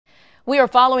We are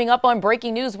following up on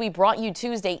breaking news we brought you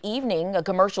Tuesday evening, a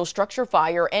commercial structure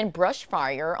fire and brush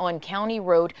fire on County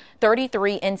Road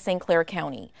 33 in St. Clair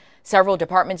County. Several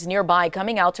departments nearby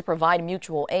coming out to provide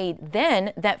mutual aid.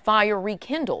 Then that fire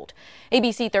rekindled.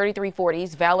 ABC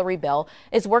 3340's Valerie Bell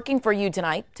is working for you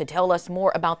tonight to tell us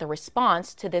more about the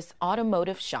response to this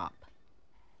automotive shop.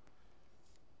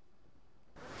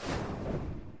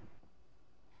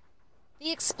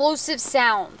 The explosive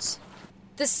sounds,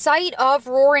 the sight of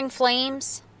roaring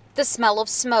flames, the smell of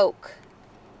smoke.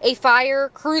 A fire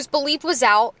crews believed was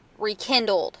out,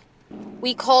 rekindled.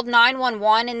 We called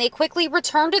 911 and they quickly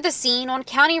returned to the scene on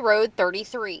County Road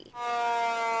 33.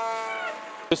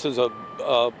 This is a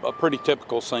pretty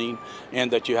typical scene in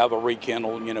that you have a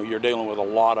rekindle. You know, you're dealing with a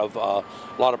lot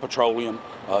of petroleum,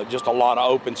 just a lot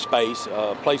of open space,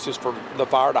 places for the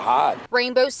fire to hide.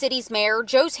 Rainbow City's Mayor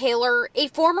Joe Taylor, a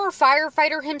former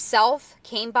firefighter himself,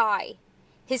 came by.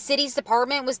 His city's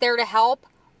department was there to help,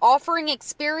 offering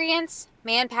experience,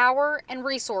 manpower, and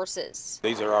resources.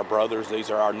 These are our brothers, these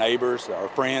are our neighbors, our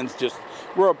friends,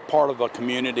 we're a part of a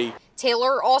community.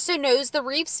 Taylor also knows the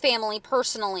Reeves family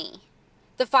personally.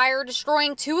 The fire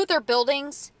destroying two of their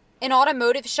buildings, an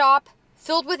automotive shop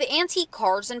filled with antique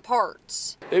cars and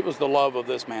parts. It was the love of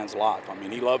this man's life. I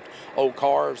mean, he loved old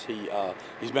cars.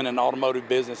 He's been in the automotive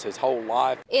business his whole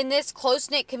life. In this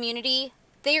close-knit community,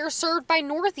 they are served by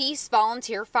Northeast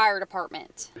Volunteer Fire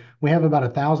Department. We have about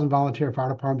 1,000 volunteer fire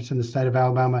departments in the state of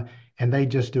Alabama, and they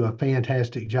just do a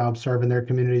fantastic job serving their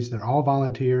communities. They're all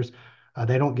volunteers.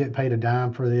 They don't get paid a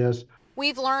dime for this.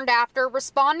 We've learned after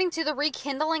responding to the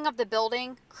rekindling of the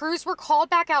building, crews were called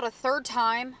back out a third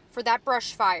time for that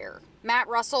brush fire. Matt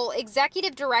Russell,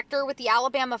 executive director with the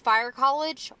Alabama Fire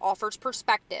College, offers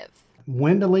perspective.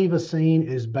 When to leave a scene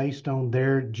is based on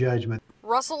their judgment.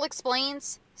 Russell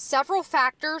explains several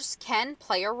factors can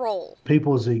play a role.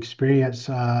 People's experience,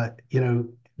 the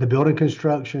building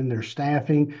construction, their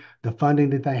staffing, the funding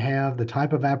that they have, the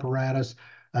type of apparatus,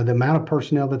 the amount of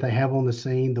personnel that they have on the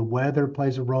scene, the weather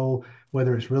plays a role,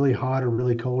 whether it's really hot or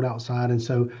really cold outside. And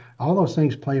so all those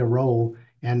things play a role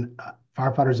in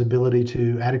firefighters' ability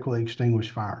to adequately extinguish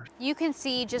fires. You can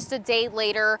see just a day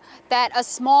later that a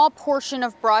small portion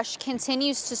of brush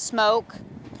continues to smoke.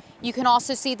 You can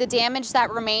also see the damage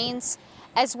that remains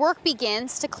as work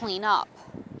begins to clean up.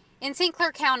 In St.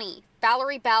 Clair County,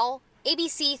 Valerie Bell,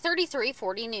 ABC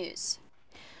 3340 News.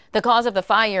 The cause of the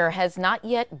fire has not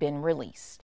yet been released.